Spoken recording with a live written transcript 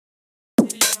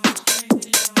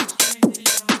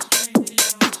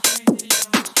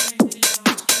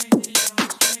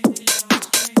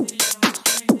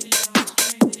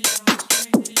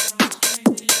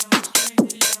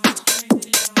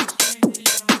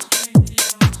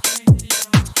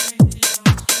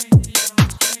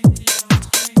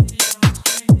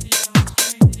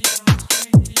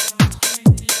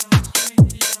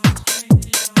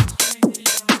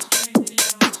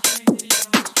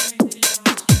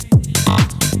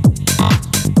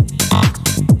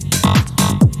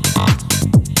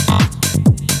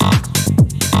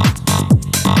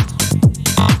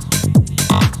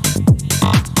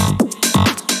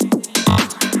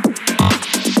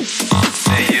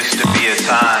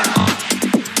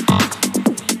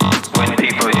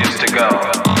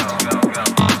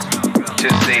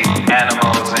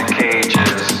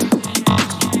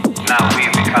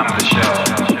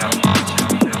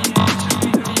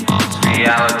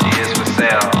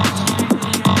sell.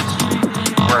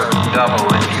 Worth double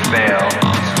if you fail.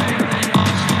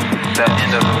 The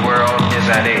end of the world is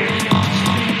at 8.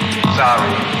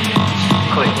 Sorry,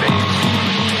 clickbait.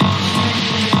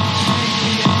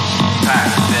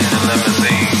 Packed in the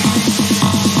limousine.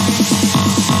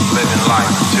 Living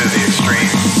life to the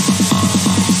extreme.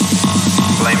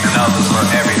 Blaming others for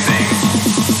everything.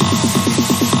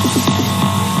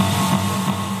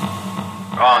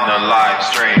 On the live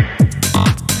stream.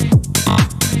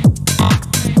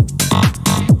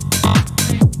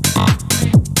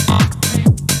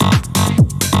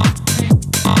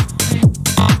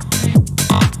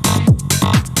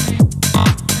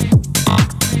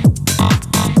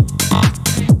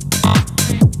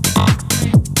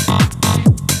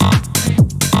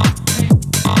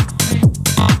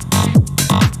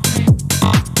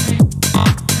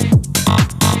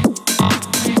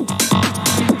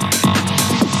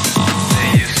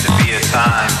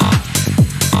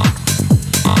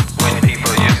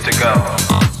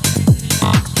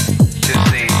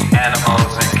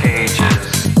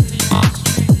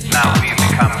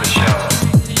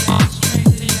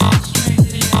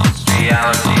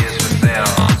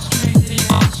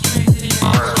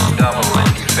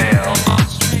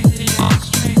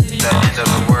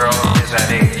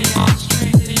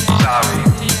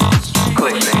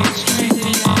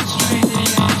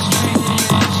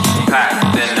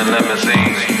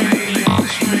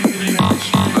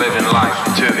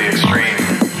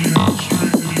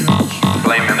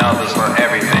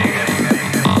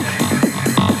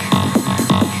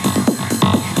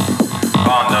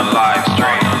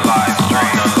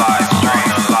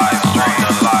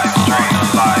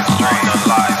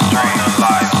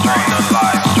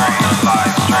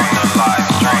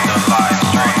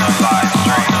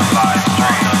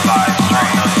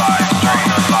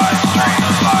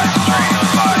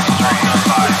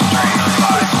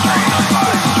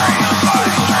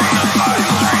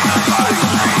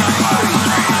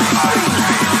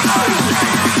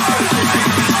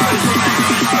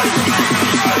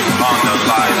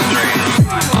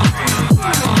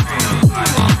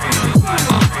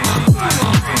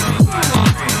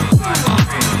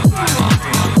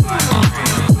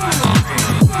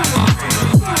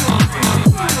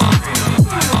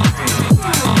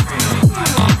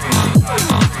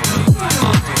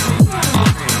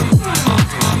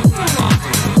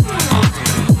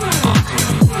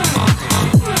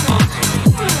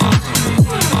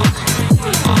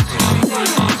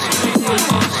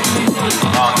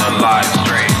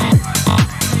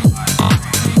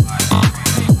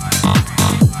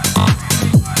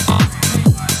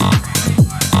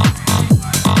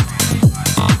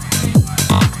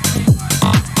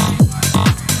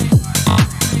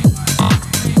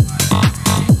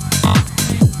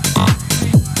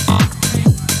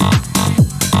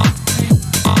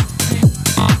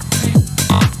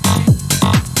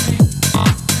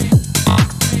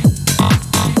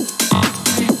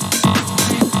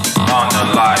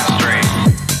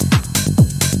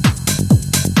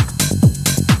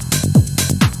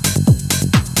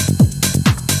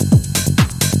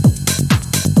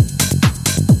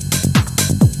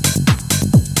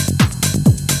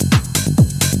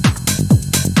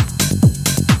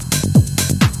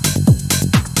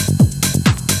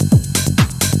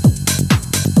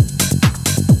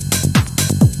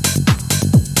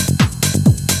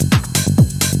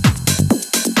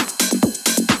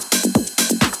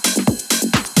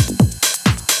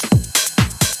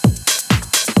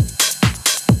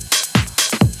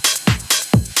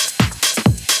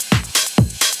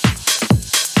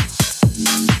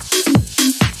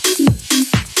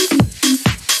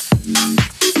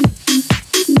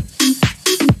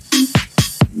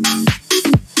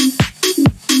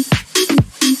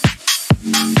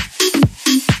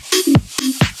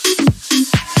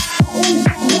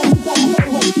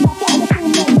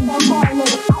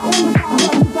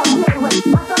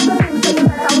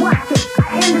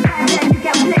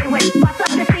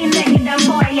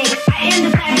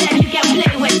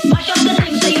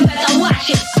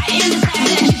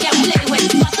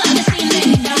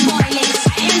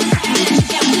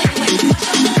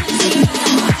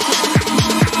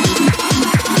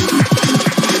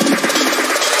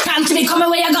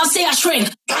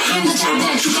 I am the type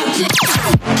of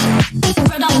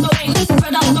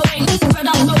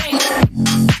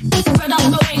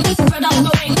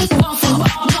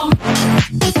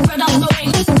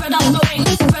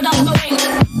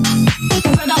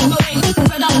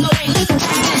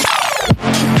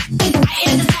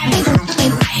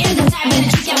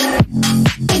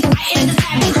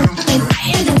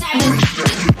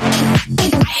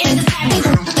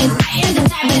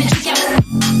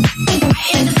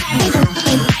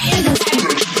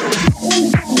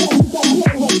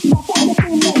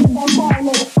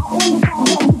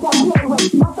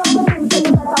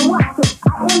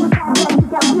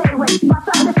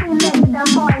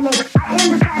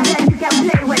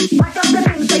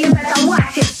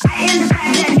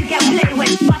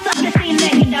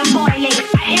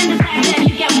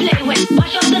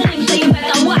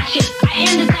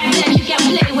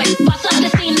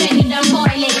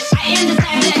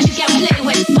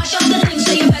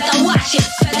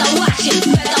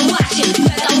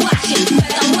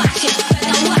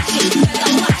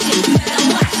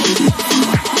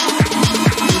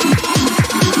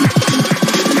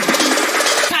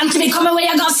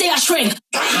say I shrink.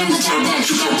 I am the type that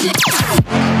you can play.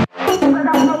 Spread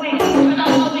out the wing,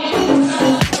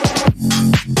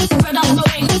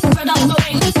 spread out the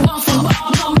wing, one for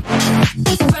bottom.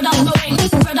 Spread out the wing,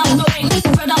 spread out the wing,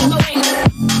 spread out the wing,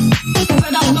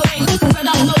 spread out the wing, spread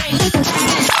out the wing.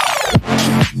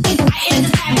 I am the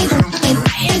type, I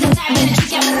am the type that you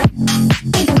can. I am the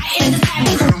type, I am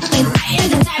the type, I am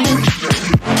the type, I am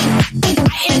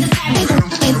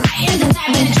the type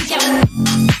that you can. I am the type,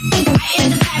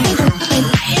 I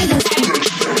am the type.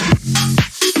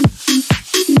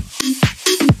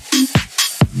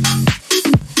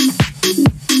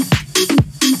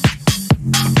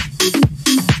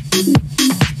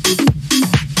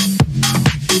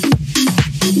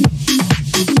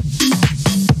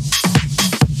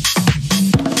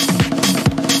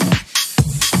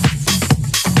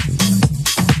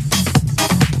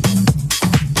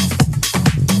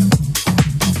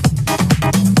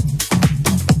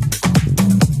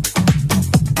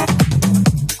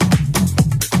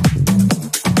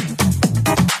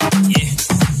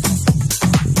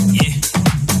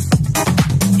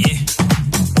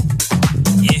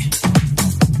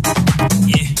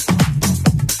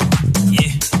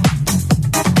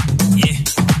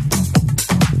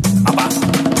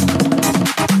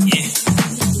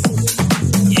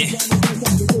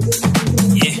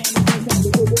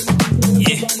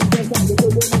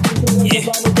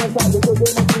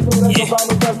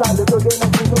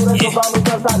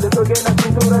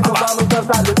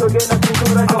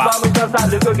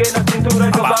 Cintura,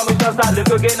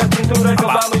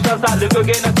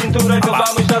 dizendo que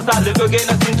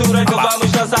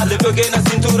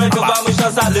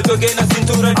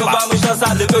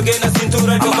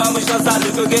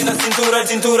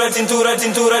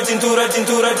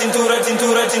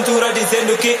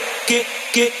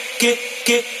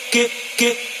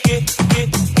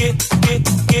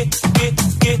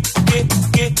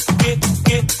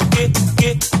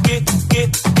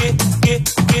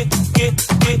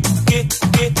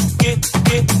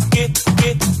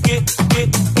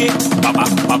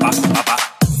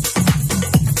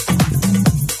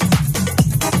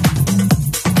le peguei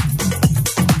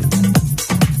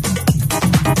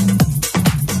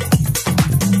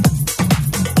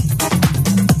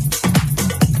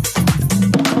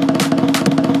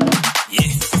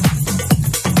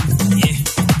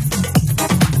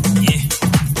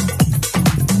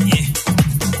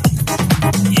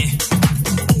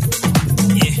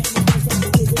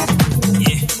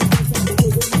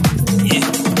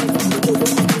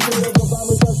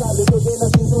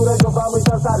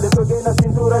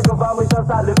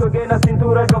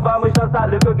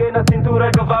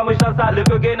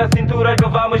na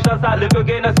cintura, que vamos dançar, le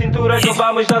peguei na cintura, que vamos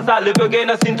dançar, le peguei na cintura, que vamos dançar, le peguei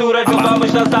na cintura, que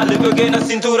vamos dançar,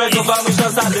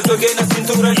 le peguei na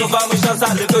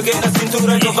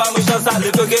cintura, que vamos dançar,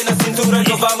 le peguei na cintura,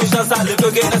 que vamos dançar,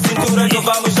 le peguei na cintura, que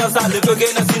vamos dançar, le peguei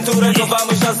na cintura, que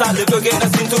vamos dançar,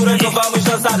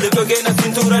 le peguei na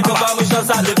cintura, que vamos dançar,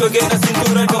 le peguei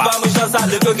na cintura, que vamos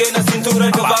dançar, le peguei na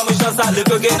cintura, que vamos dançar, le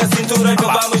peguei na cintura,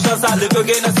 que vamos dançar, le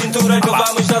peguei na cintura, que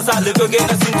vamos dançar, le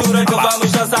peguei na cintura, que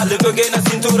vamos dançar, le peguei na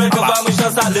cintura, que vamos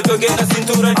dançar, le peguei na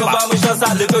cintura, que vamos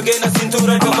dançar, le peguei na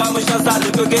cintura, que vamos dançar,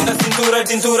 le peguei na cintura,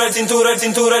 cintura, cintura,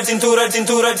 cintura, cintura,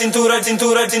 cintura, cintura,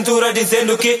 cintura, cintura,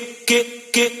 dizendo que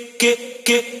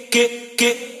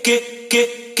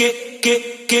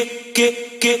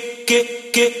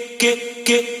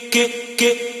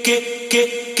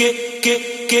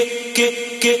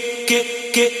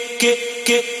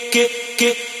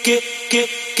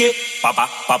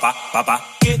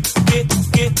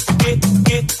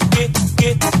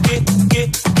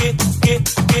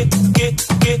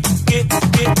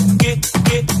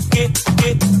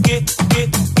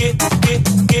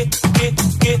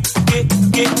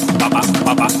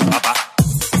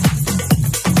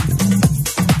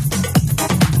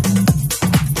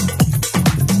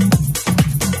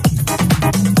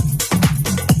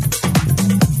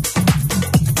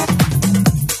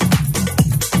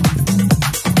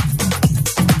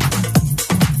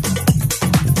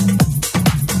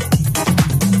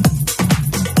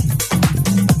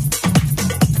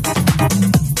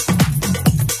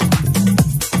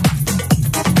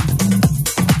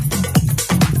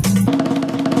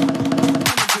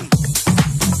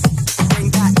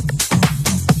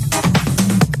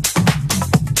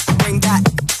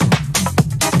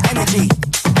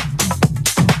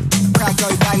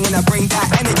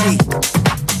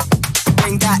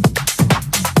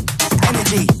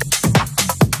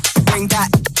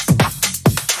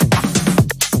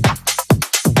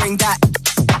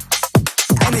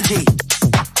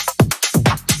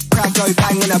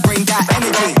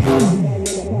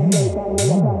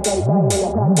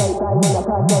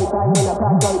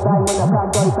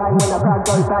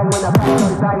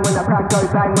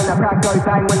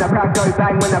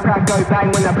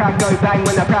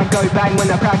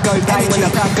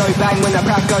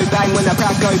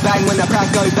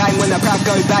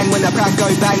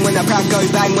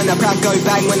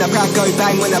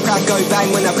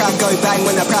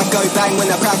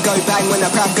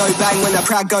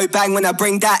When I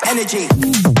bring that energy,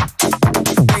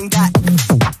 bring that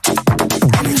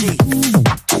energy,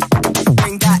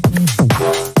 bring that,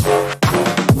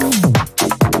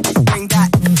 bring that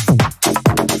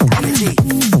energy.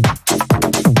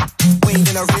 Weed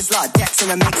in a Rizla, Dex in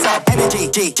a mix up energy.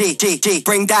 G,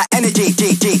 bring that energy.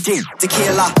 G,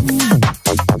 tequila.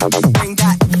 Bring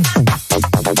that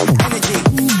energy.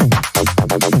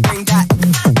 Bring that.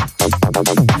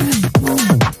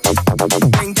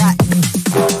 Bring that.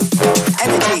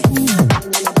 Energy.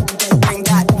 Bring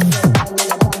that.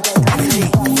 Energy.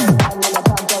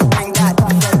 Bring that.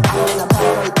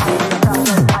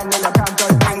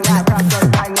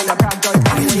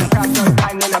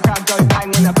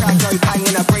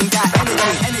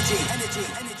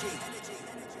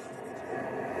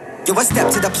 Yo, I step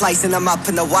to the place and I'm up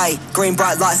and away. Green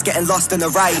bright lights getting lost in the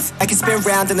rave. I can spin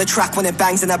round in the track when it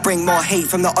bangs and I bring more heat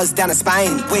from the Oz down to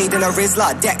Spain. Weed in a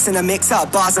Rizla, Dex in a mixer,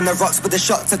 bars on the rocks with the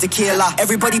shots of tequila.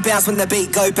 Everybody bounce when the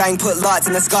beat go bang, put lights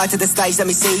in the sky to the stage, let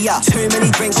me see ya. Too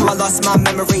many drinks so I lost my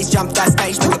memories, jumped that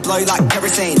stage, make it blow like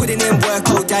kerosene. Putting in work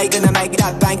all day, gonna make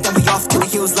that bank, then we off to the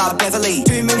hills like Beverly.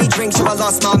 Too many drinks so I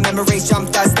lost my memories,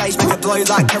 jumped that stage, make it blow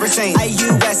like kerosene.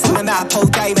 AUS on the map all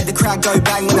day, make the crowd go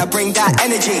bang when I bring that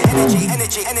energy.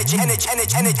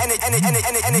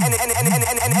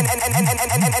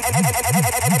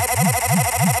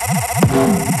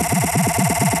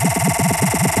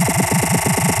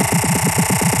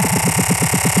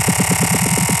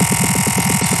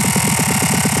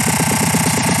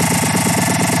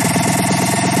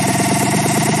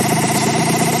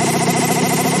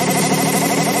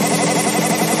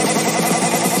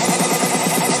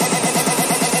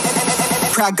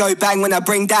 Crowd go bang when I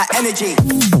bring that energy.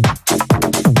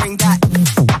 Bring that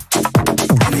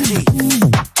energy.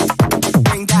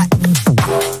 Bring that.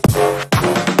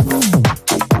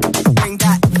 Bring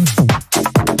that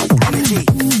energy.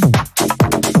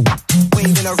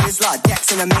 Weed in a Rizla,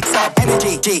 Dex in a mix up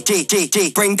energy.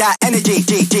 G. Bring that energy.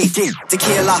 G.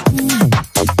 Tequila.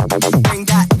 Bring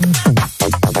that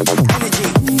energy.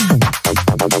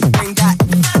 Bring that.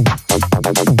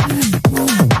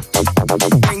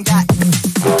 Bring that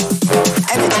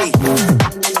energy.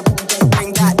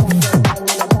 Bring that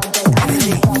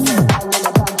energy.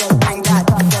 Bring that.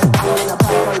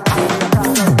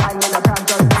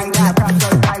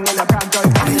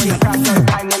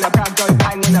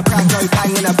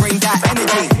 When I bring that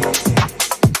energy.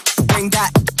 Bring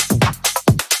that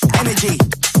energy.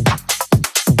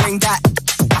 Bring that.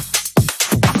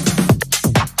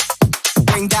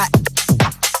 Bring that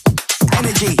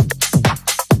energy.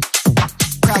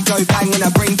 Crowd go bang when I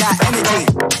bring that energy.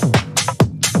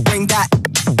 Bring that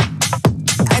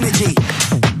energy.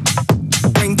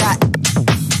 Bring that.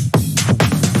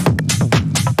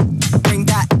 Bring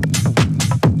that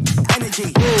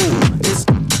energy.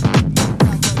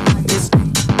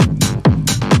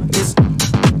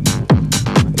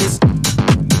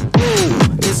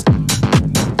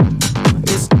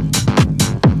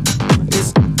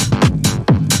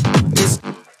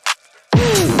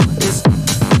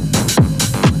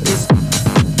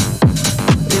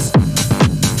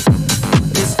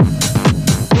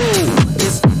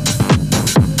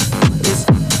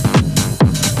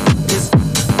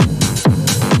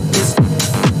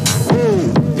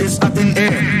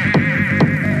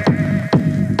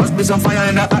 Some fire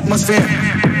in the atmosphere.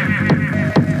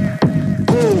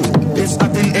 Ooh, it's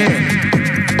hot in air.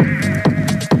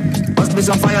 Must be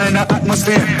some fire in the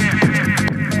atmosphere.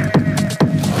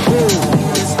 Ooh,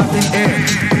 it's hot in air.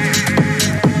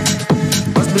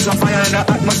 Must be some fire in the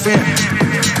atmosphere.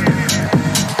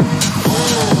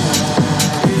 Ooh,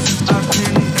 it's hot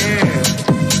in air.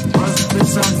 Must be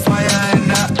some fire in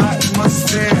the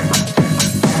atmosphere.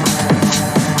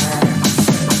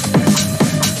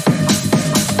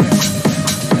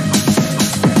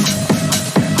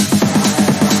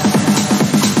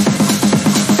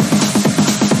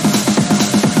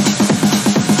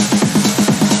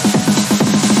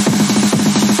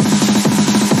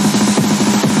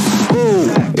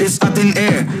 It's hot in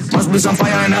air. Must be some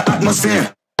fire in the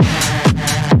atmosphere.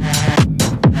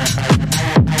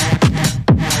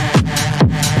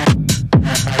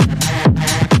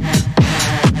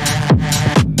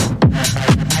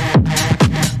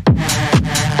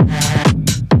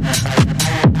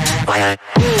 Fire.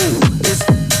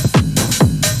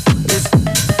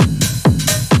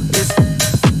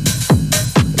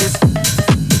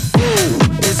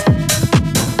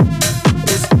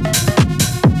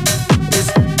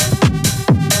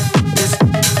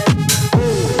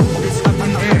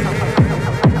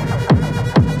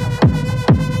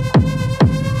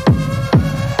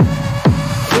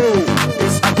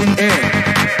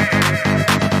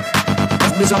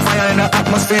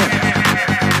 atmosphere.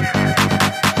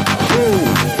 Ooh,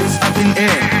 it's up in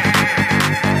air.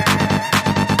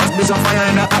 Must be some fire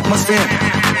in the atmosphere.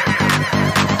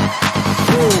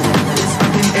 Ooh, it's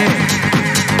up in air.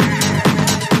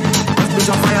 Must be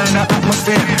some fire in the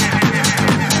atmosphere.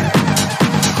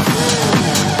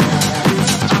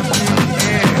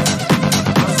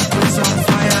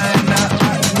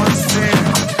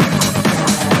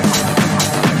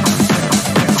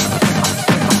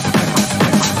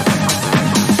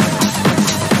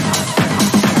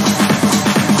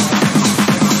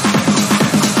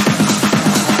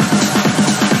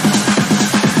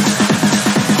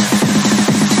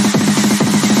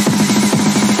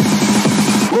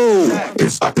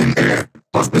 Up in air,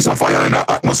 must be some fire in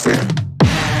the atmosphere.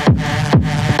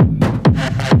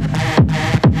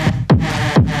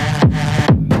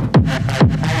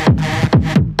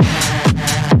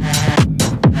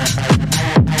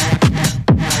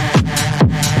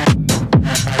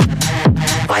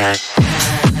 Fire.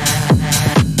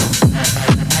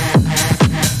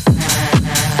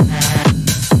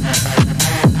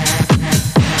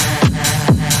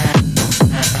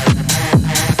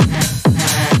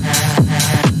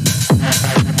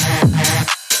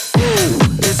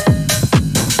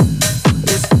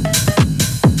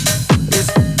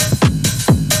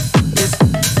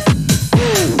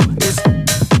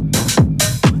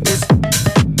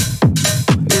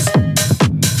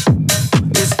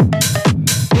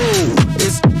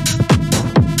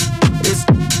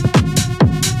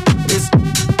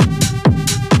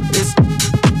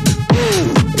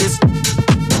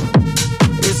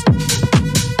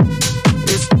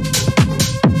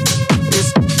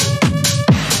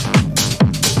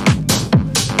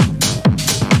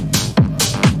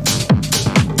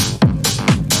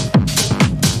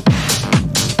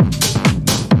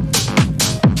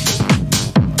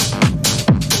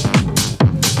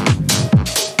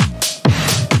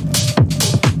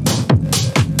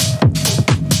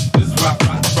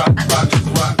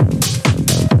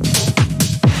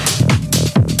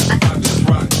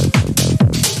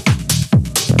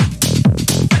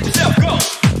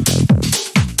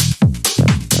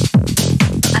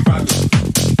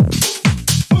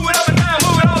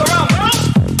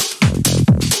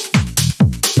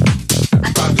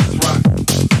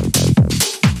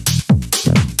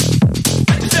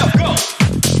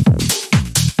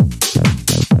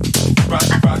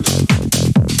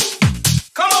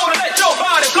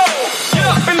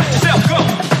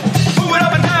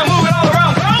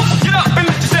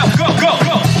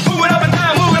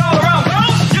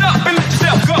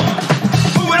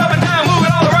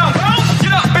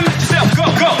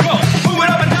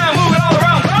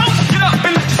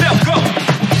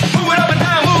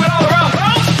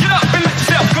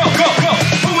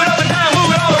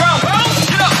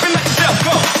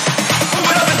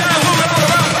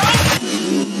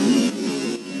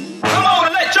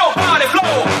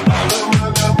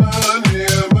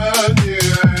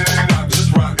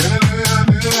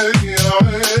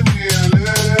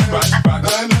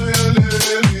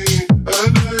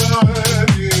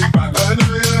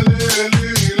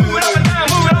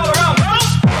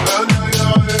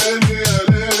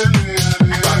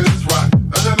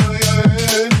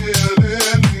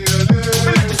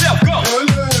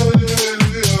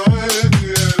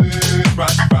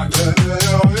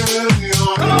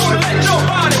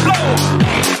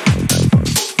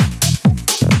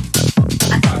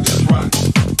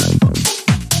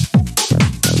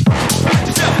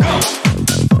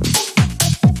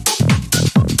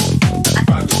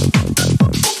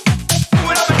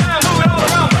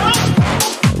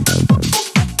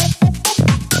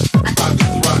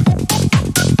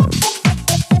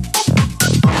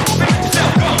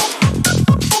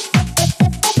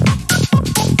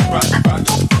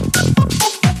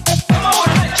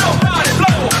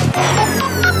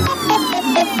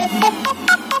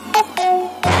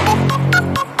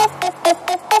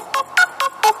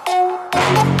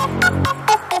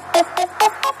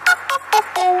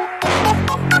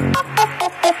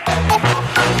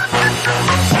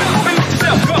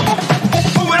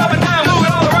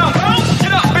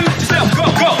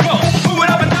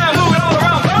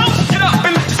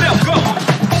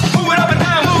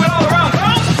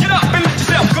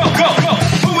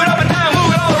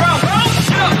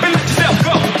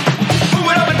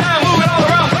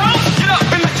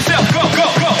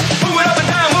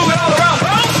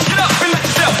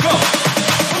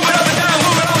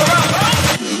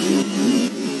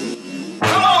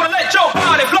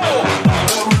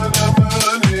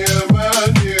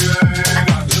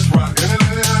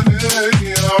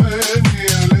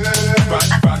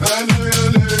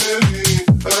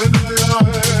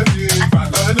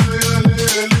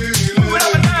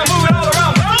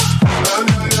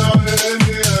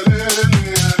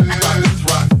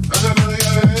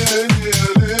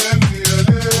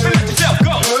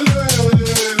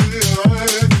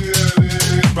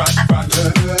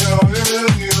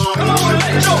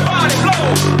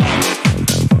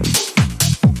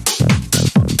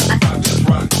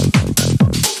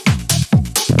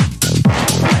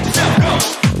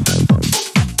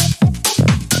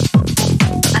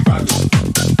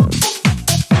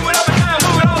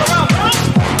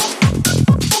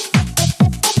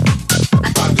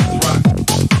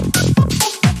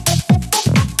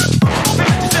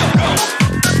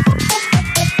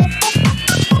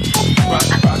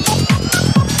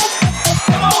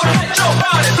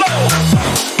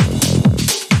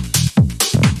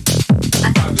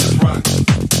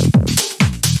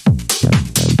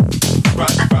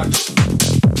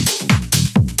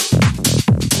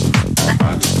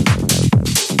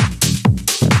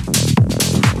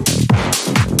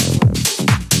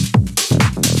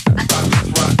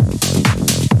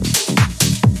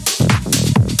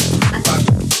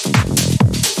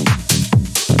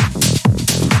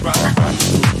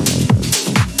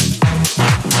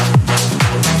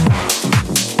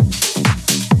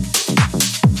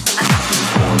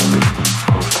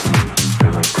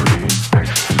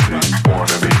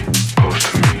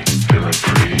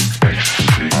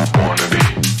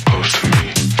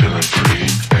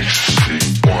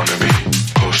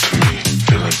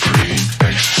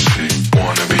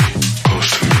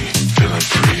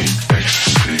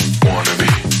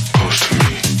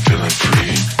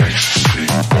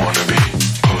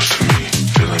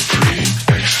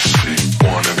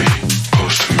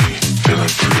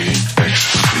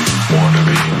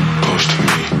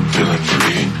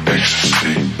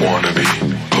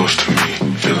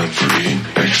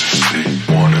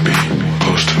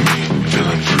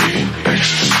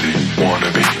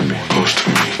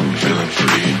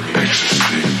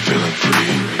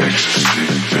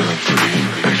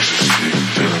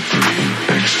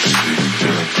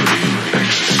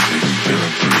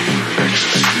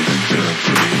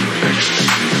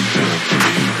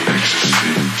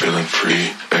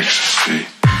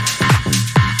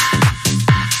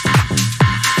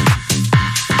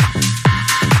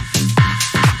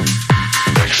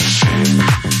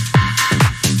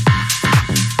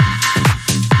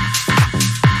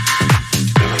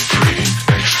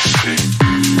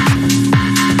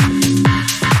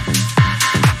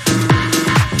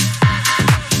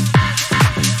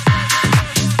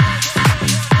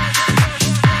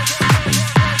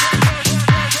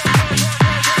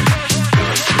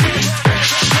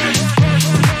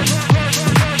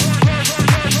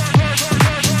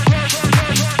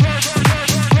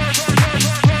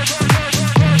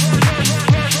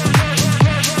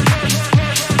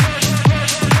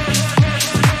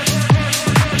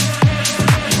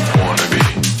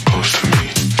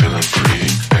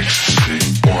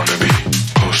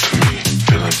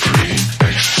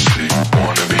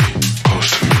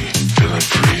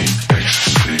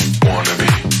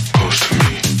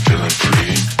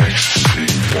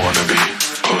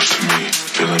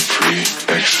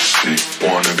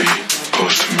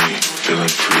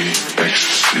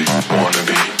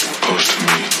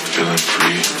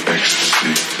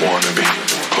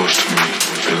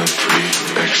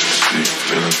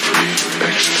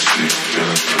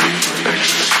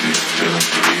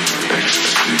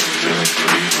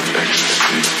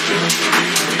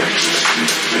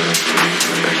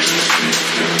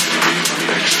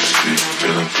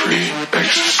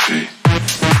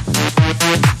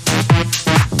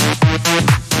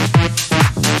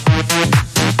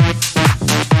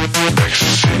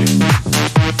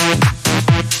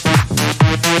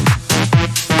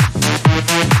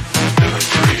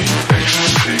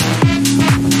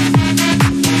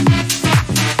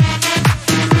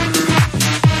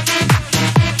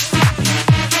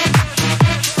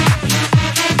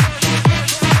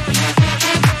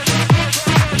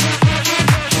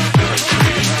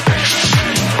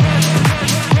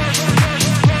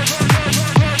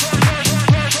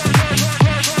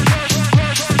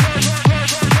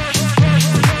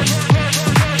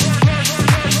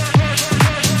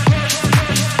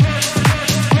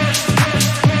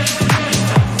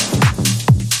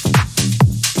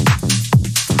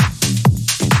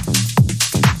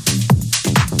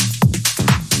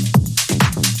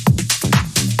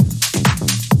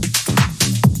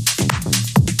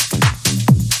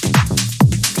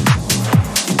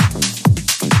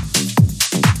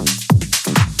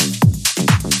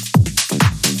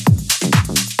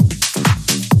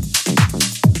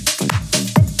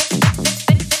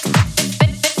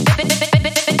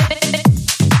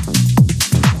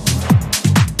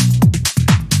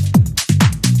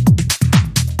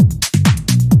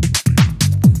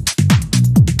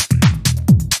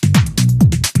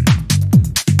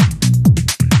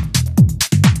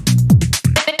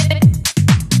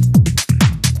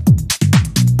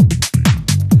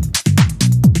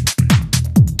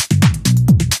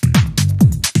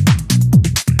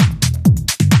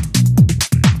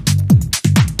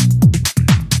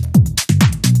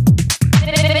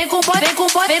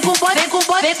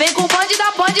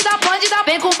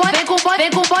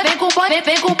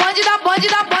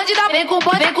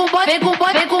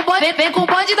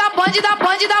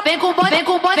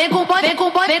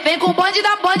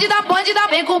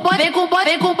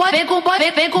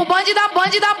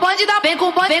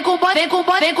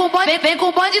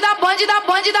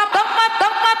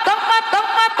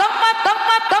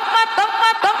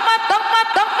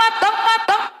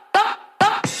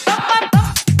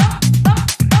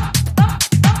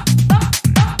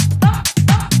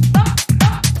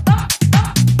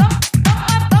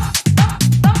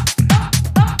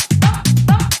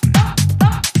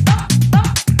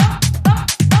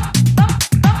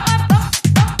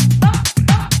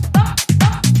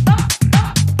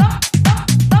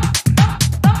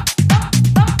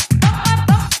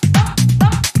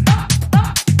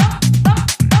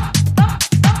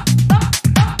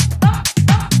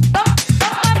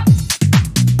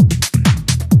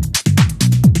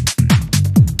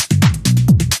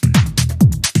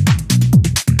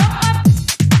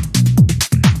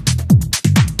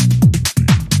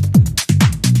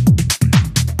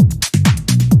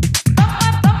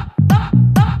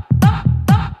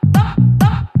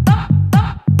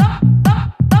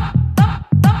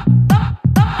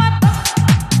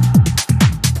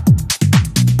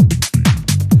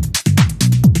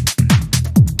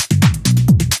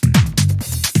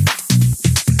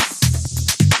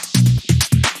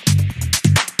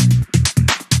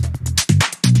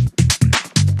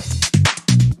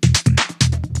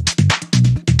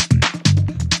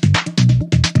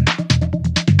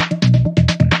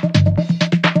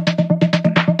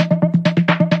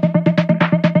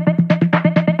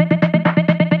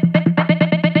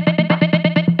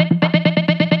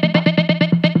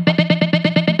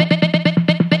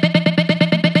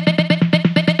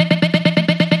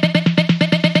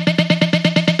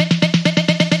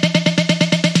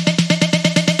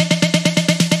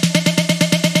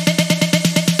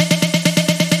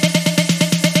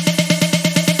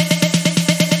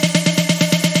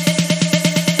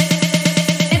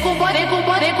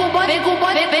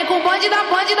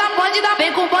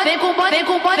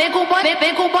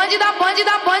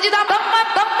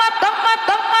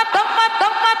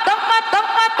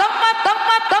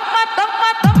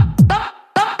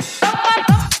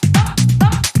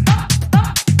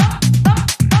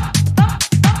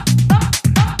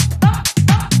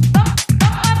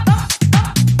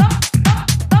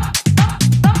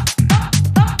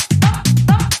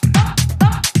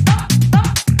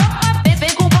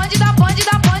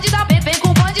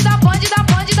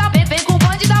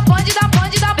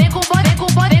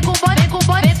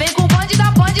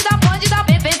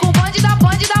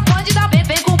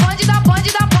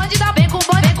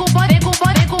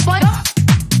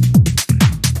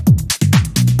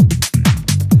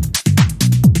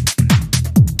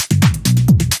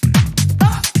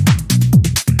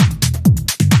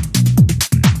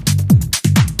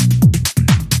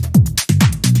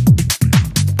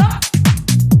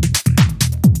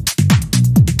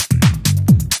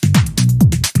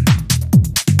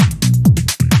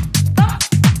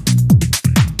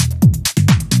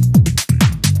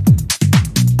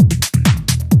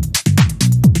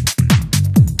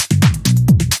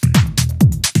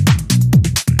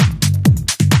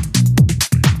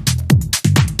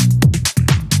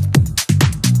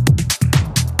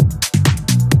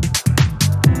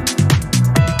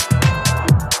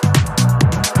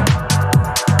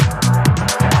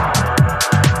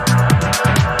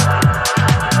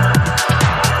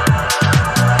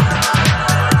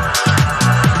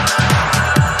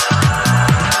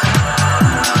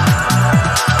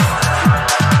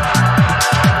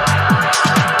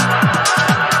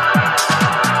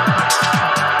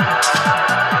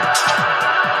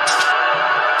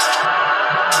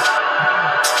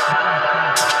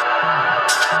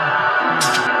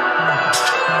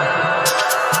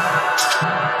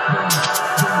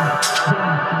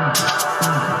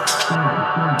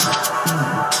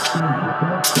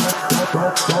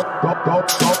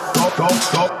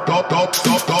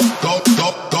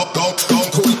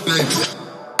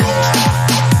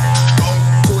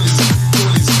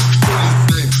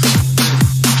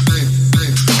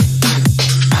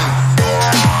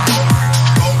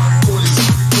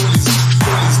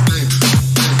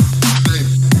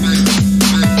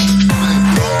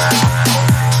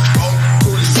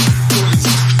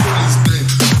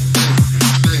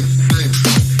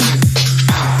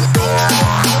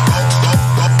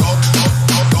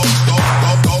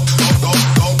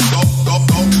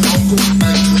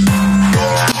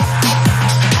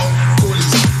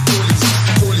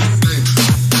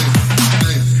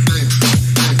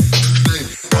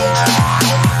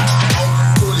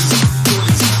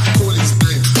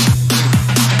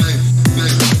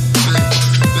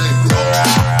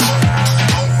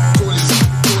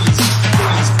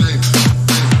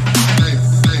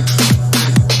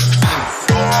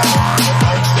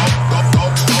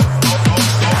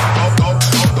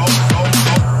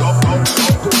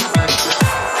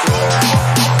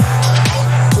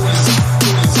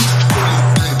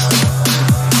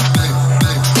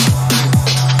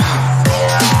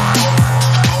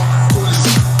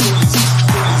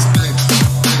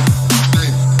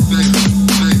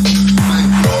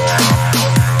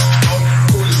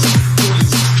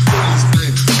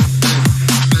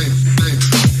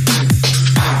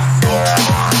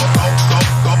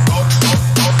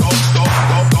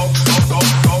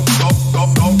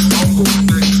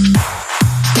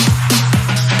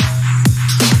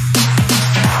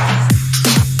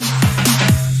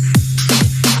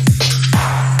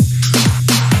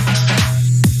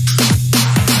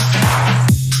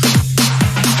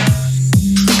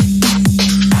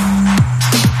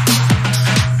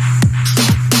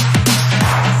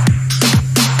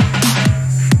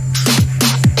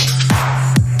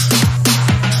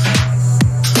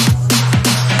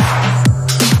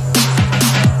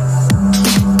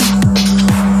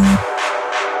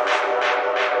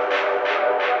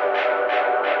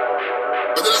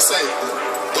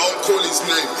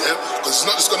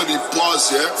 bars,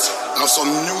 yeah. I have some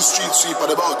new street sweep at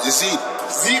about, you see?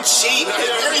 Cheap,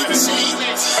 very cheap.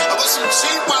 I got some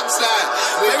cheap ones there.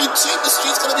 Very cheap. The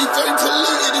street's gonna be very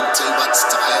polluted in 2 months'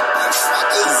 time. You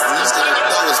fuckers, these gonna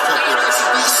know what's popping. I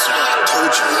swear, I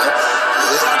told you, yeah.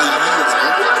 Allow the youth,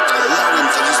 man. Allow him,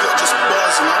 cause it's not just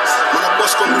bars, you know. Man, a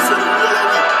boss gonna be fully wall of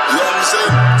it. You know what I'm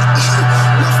saying?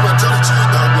 Enough my touch, you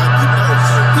know, like, you know.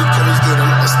 Big Curry's doing a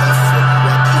lot of stuff for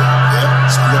right here,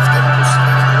 yeah. So I love them, pussy.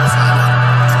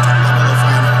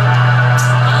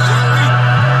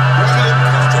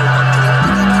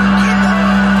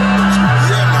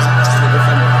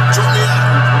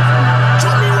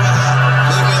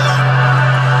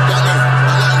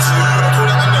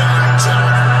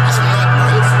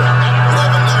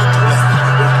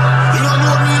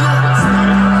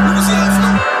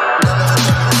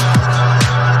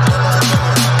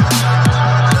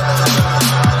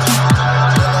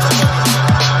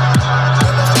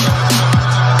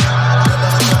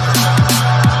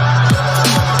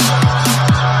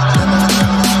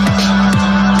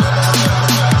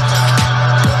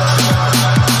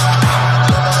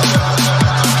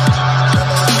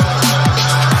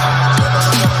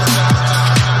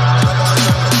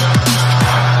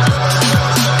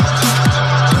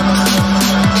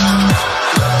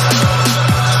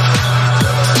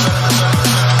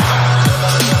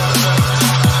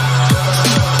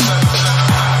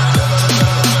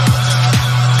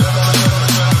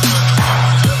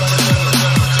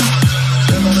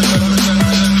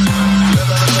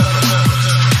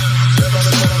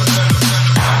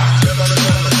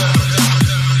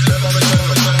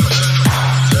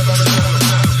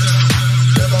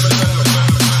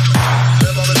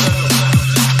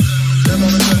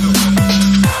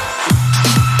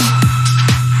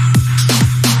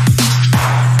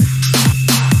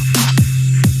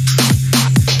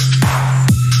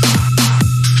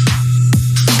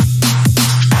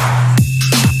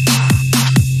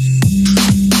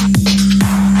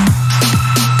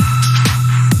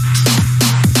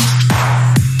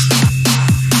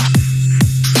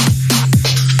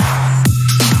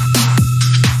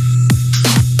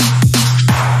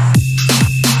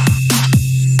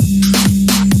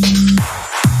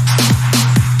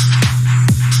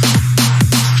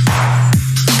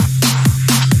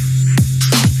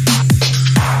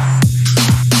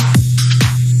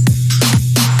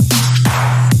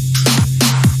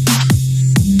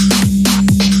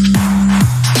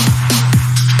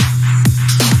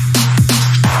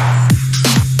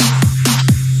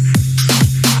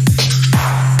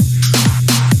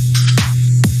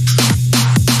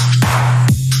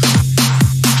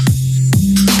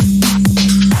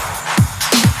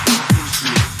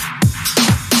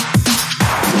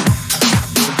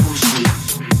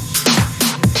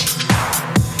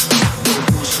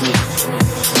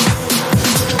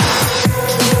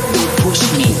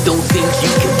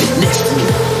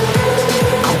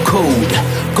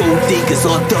 is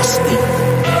all dusty.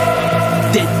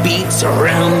 Dead beats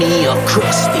around me are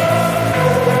crusty.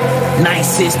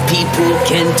 Nicest people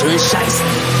can turn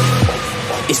shiesty.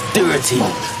 It's dirty,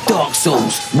 dark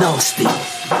souls, nasty.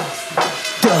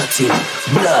 Dirty,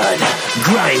 blood,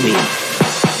 grimy.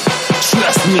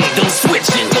 Trust me, don't switch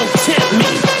it, don't tempt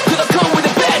me. Cause I come with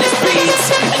the baddest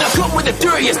beats, and I come with the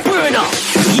dirtiest burner.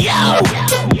 Yo!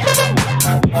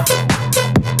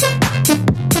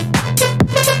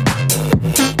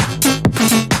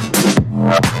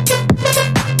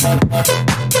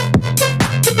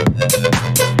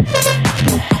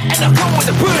 And I come with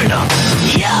the burner.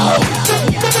 Yo!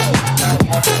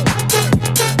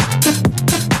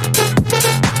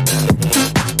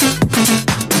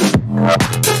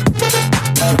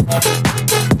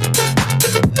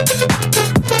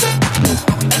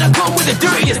 And I come with the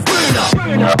dirtiest burner.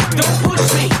 Don't push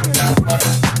me.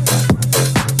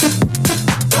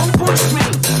 Don't push me.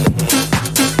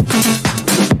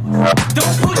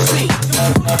 Don't push me.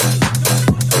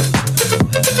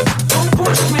 Don't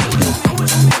push me.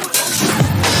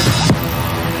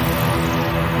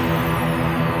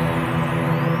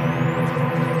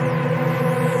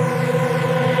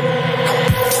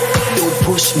 Don't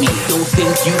push me. Don't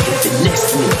think you can finesse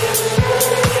me.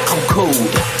 I'm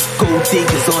cold. Gold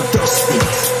diggers are dusty.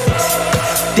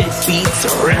 Dead beats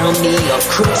around me are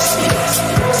crusty.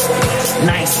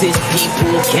 Nicest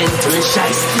people can turn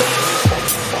shiesty.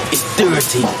 It's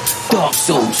dirty, dark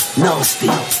souls, nasty.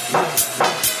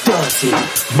 Dirty,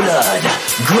 blood,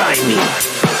 grimy.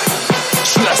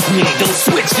 Trust me, don't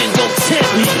switch and don't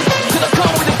tempt me. Cause I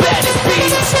come with the baddest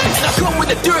beats, and I come with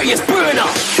the dirtiest burner.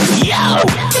 Yo!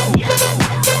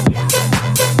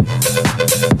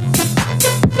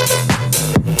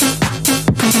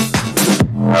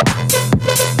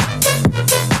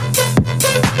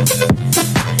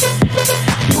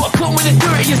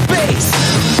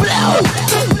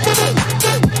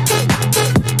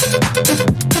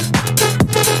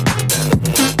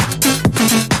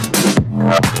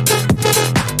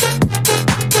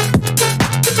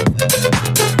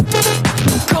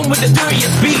 with the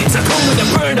dirtiest beats. I come with the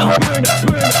burner.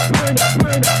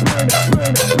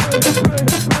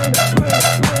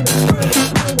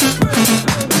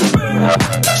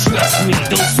 Trust me,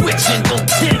 don't switch and don't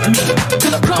tempt me.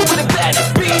 Cause I come with the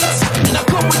baddest beats, and I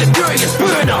come with the dirtiest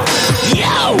burner.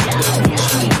 Yo!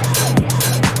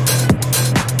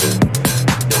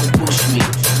 Don't push me.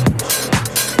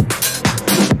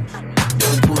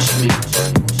 Don't push me.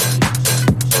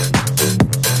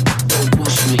 Don't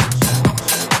push me.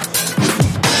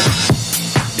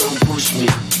 Don't push me.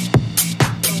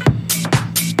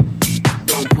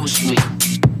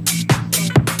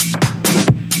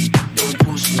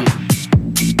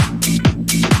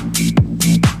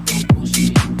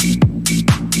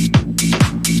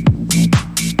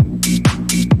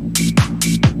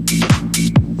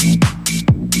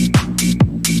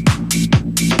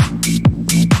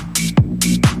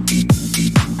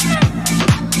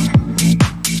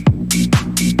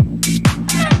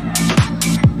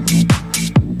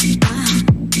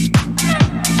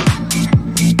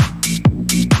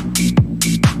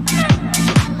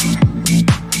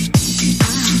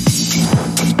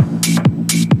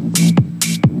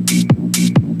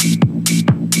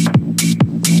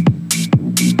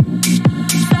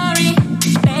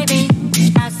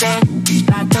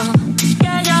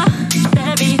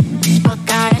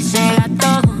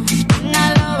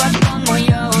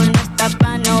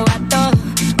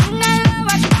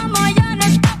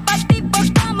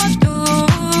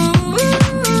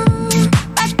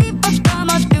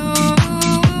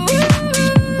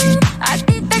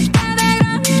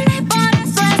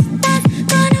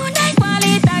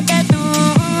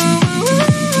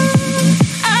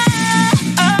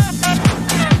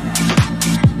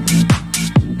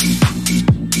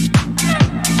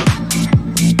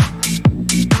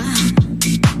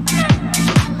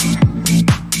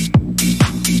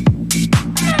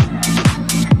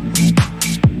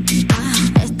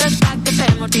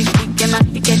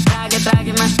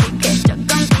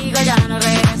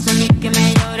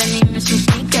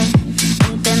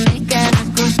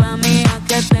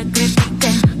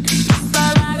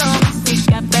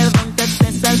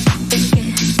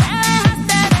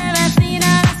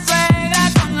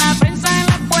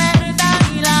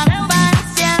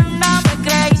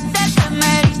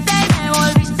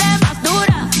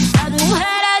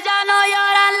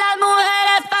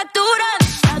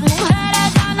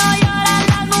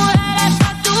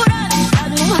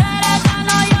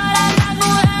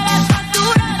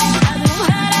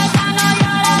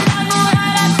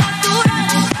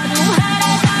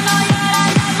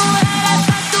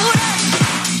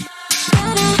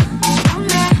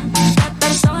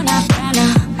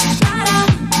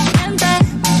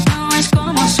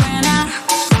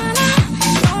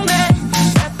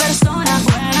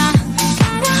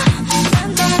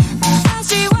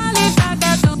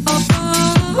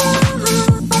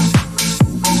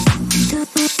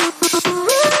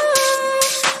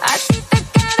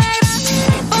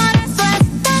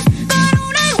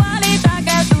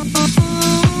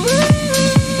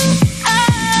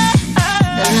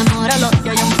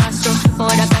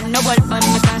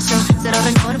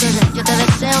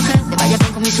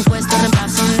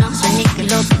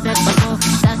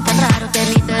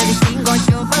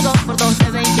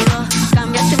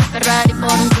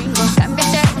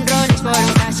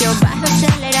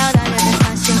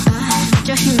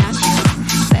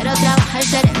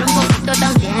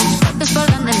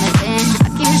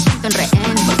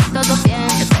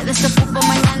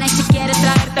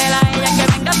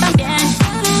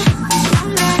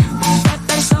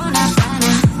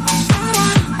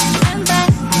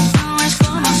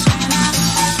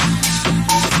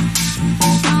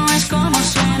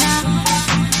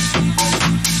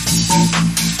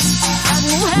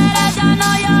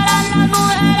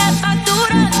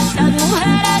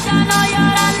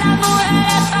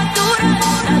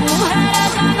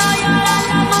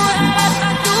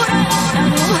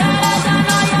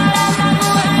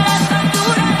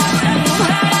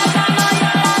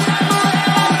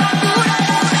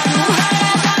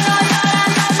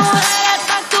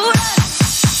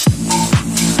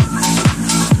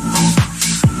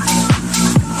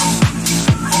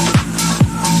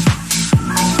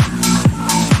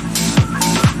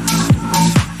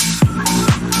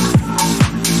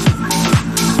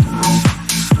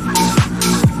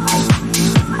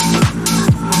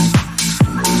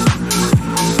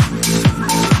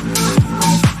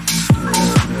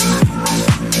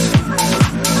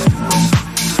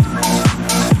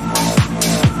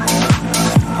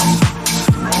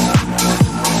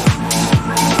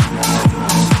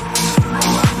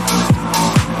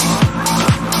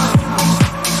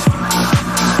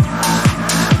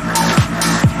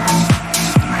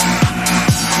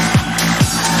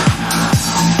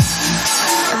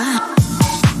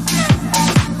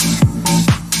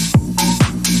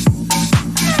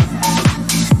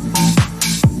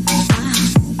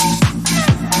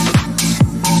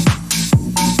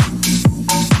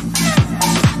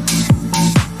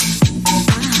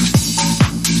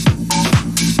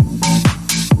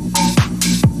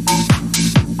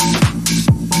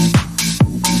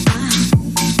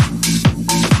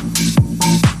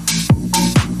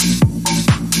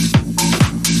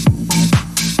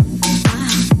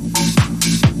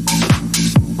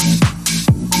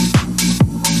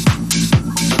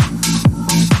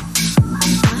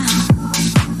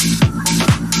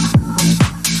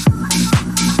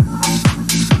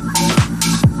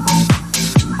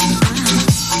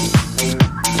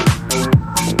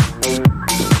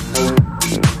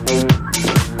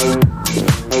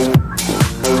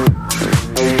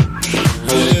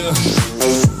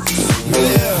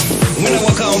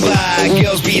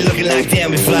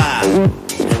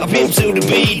 move to the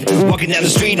beat. Walking down the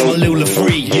street, I'm a Lula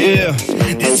freak, yeah.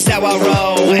 This is how I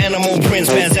roll, animal prince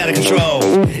pants out of control.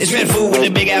 It's red food with a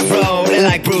big afro, they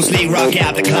like Bruce Lee, rock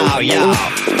out the cloud, y'all.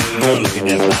 Girl, look at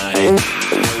that body.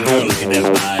 Girl, look at that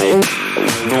body.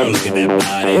 Girl, look at that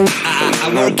body. I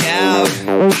work out.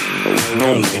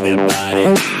 Girl, look at that body.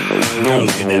 Girl,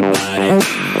 look at that body.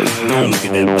 Girl, look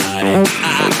at that body.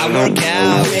 I work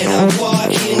out. When I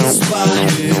walk in the spot,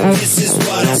 this is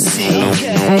what I see.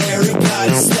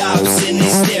 Everybody stops and they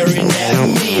staring at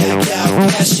me. I got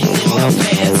passion in my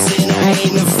pants and I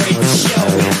ain't afraid to show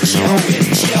it. Show it,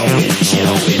 show it,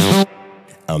 show it.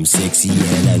 I'm sexy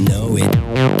and I know it.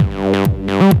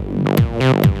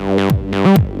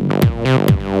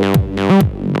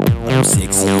 I'm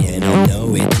sexy and I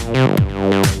know it.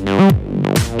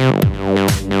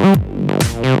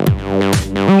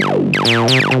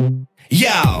 Yo,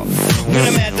 when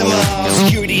I'm at the mall,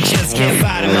 security just can't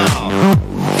fight them all.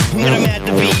 When I'm at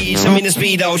the beach, I'm in the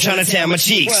speedo trying to tan my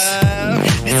cheeks. Well,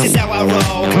 this is how I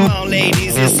roll. Come on,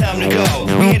 ladies, it's time to go.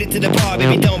 We headed to the bar,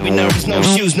 baby, don't be nervous. No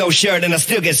shoes, no shirt, and I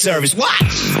still get service.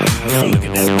 Watch! Girl, look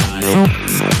at that body.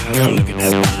 Girl, look at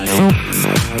that body.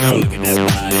 Girl, look at that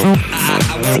body.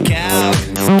 I work out.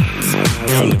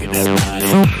 Girl, look at that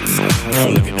body. Girl,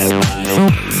 look at that body.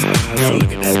 Girl,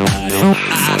 look at that body.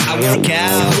 I work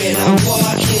out. When I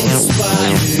walk in the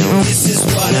spot, this is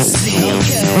what I see.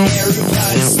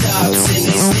 Everybody stops and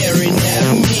they staring at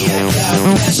me. I got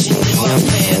passion in my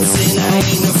pants and I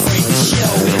ain't afraid to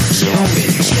show it. Show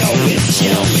it, show it,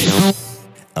 show it.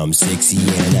 I'm sexy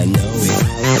and I know it.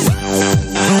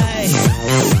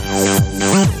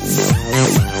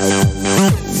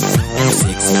 I'm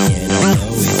sexy and I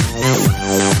know it.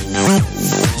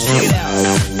 Check it out.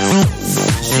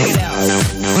 Check it out.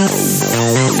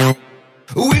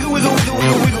 Wiggle, wiggle, wiggle,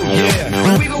 wiggle, wiggle,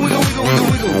 yeah. Wiggle, wiggle, wiggle, wiggle,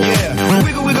 wiggle, yeah.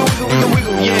 Wiggle, wiggle, wiggle, wiggle,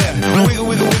 wiggle, yeah. Wiggle,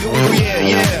 wiggle, wiggle, wiggle, yeah,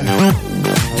 yeah.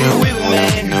 Do the wiggle,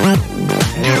 man.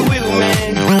 Do the wiggle,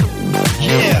 man.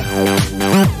 Yeah.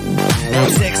 I'm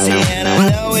sexy and I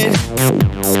know it.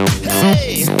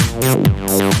 Hey.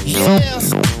 Yeah.